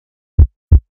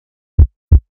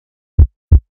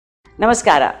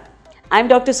Namaskara. I am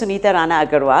Dr. Sunita Rana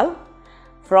Agarwal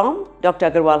from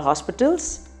Dr. Agarwal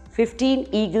Hospitals, 15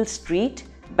 Eagle Street,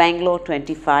 Bangalore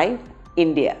 25,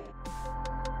 India.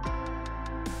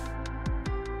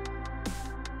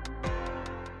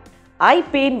 Eye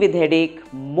pain with headache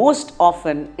most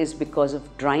often is because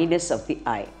of dryness of the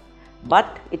eye,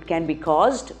 but it can be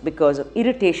caused because of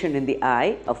irritation in the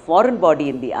eye, a foreign body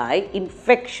in the eye,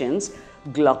 infections,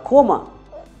 glaucoma,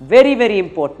 very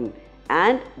important.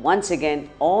 And once again,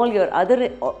 all your other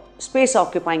space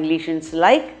occupying lesions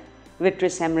like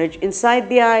vitreous hemorrhage inside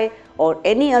the eye or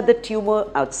any other tumor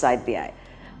outside the eye.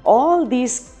 All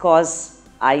these cause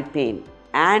eye pain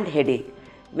and headache.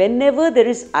 Whenever there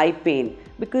is eye pain,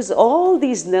 because all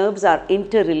these nerves are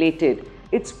interrelated,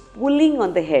 it's pulling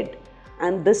on the head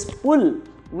and this pull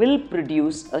will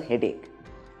produce a headache.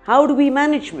 How do we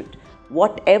manage it?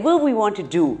 Whatever we want to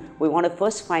do, we want to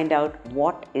first find out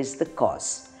what is the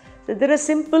cause. So there are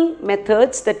simple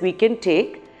methods that we can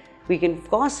take. We can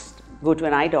first go to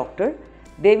an eye doctor.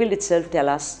 They will itself tell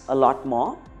us a lot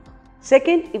more.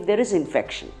 Second, if there is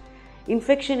infection.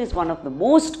 Infection is one of the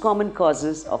most common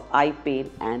causes of eye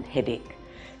pain and headache.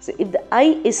 So if the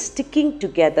eye is sticking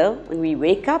together when we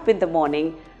wake up in the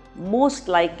morning, most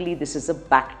likely this is a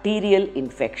bacterial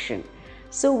infection.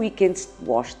 So we can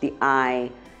wash the eye,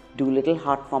 do little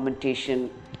hot fermentation.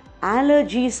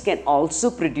 Allergies can also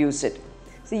produce it.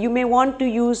 So you may want to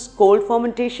use cold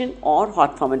fermentation or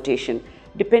hot fermentation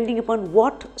depending upon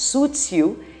what suits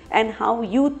you and how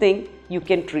you think you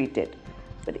can treat it.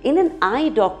 But in an eye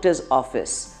doctor's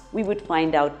office, we would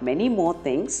find out many more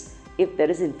things. If there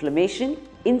is inflammation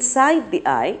inside the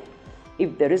eye,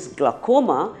 if there is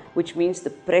glaucoma, which means the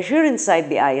pressure inside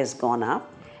the eye has gone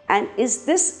up, and is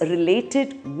this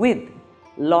related with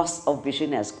loss of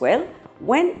vision as well,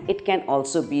 when it can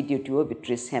also be due to a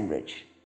vitreous hemorrhage.